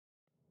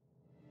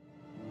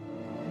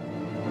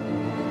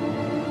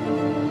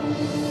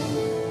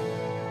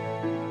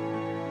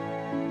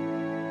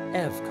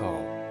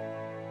Evcol.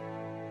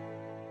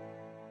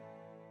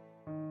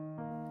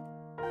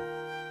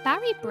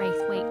 Barry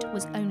Braithwaite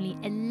was only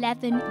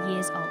 11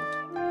 years old.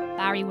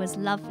 Barry was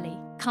lovely,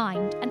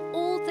 kind, and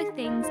all the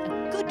things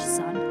a good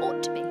son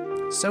ought to be.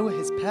 So were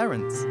his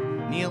parents,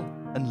 Neil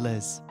and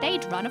Liz.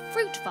 They'd run a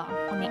fruit farm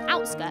on the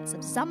outskirts of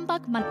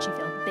Zumbug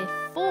Munchyville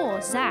before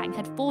Zang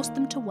had forced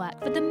them to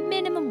work for the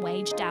minimum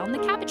wage down the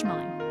cabbage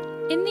mine.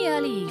 In the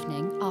early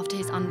evening, after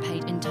his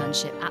unpaid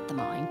internship at the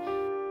mine,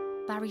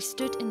 Barry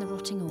stood in the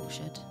rotting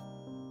orchard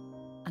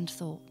and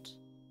thought.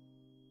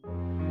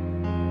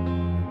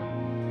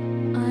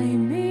 I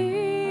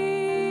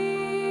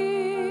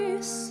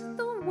miss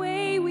the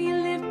way we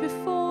lived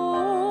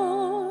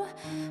before.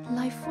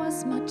 Life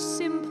was much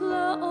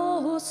simpler,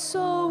 or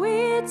so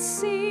it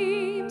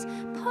seems.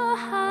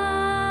 Perhaps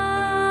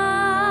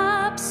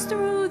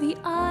through the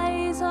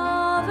eyes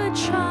of a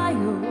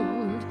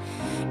child,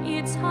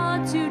 it's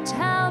hard to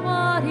tell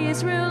what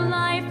is real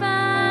life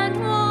and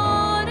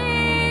what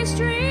is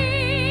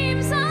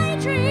dreams. I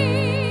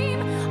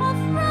dream of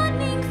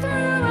running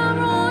through our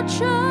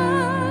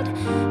orchard,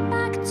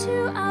 back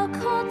to our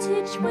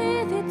cottage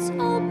with its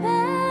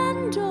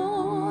open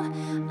door.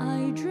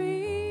 I dream,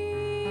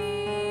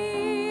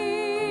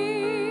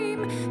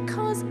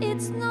 'cause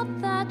it's not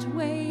that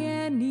way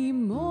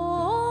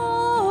anymore.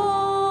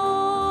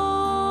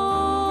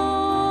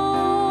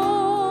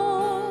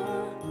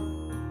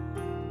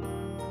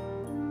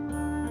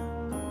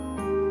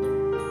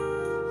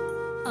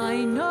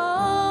 I know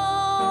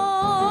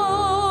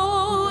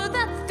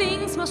that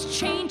things must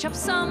change up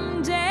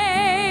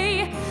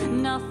someday.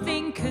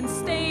 Nothing can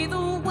stay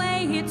the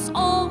way it's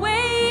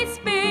always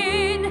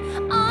been.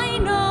 I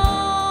know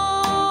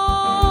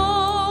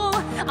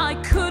I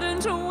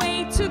couldn't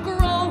wait to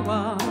grow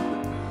up.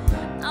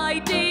 I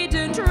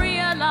didn't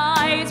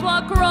realize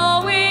what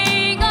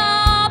growing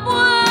up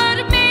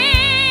would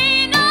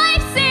mean.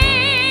 I've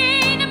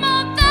seen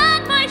more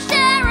than my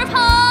share of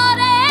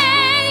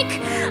heartache.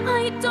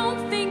 I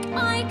don't think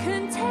I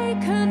can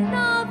take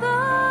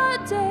another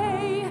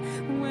day.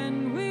 When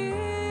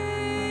will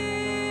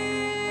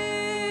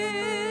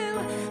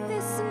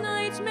this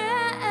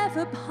nightmare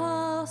ever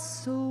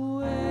pass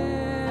away?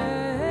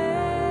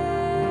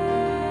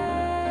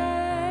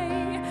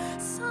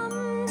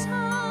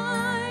 Sometimes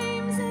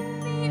in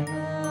the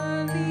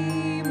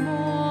early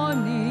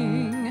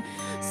morning,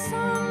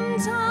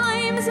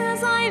 sometimes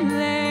as I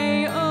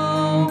lay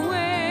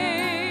awake,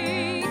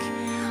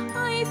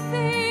 I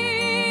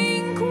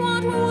think,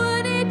 what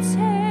would it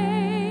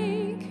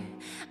take?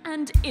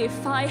 And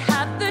if I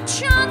had the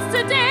chance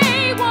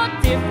today, what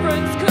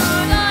difference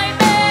could I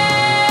make?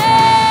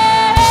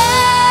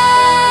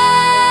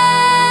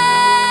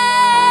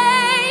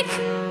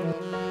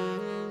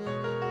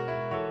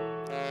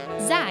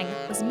 Zang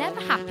was never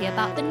happy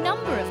about the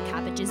number of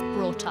cabbages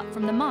brought up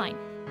from the mine.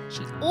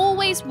 She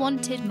always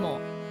wanted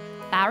more.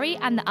 Barry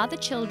and the other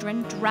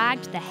children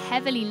dragged the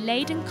heavily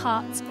laden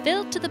carts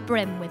filled to the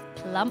brim with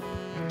plump,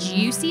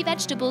 juicy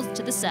vegetables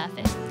to the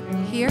surface.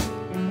 Here,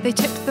 they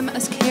tipped them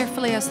as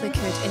carefully as they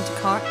could into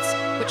carts,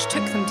 which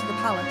took them to the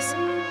palace.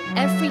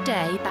 Every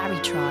day, Barry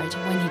tried,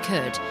 when he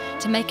could,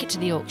 to make it to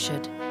the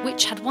orchard,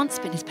 which had once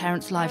been his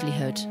parents'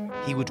 livelihood.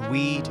 He would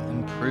weed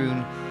and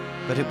prune,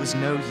 but it was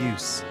no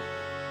use.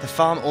 The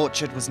farm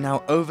orchard was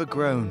now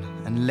overgrown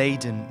and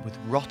laden with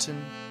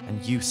rotten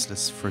and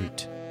useless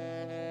fruit.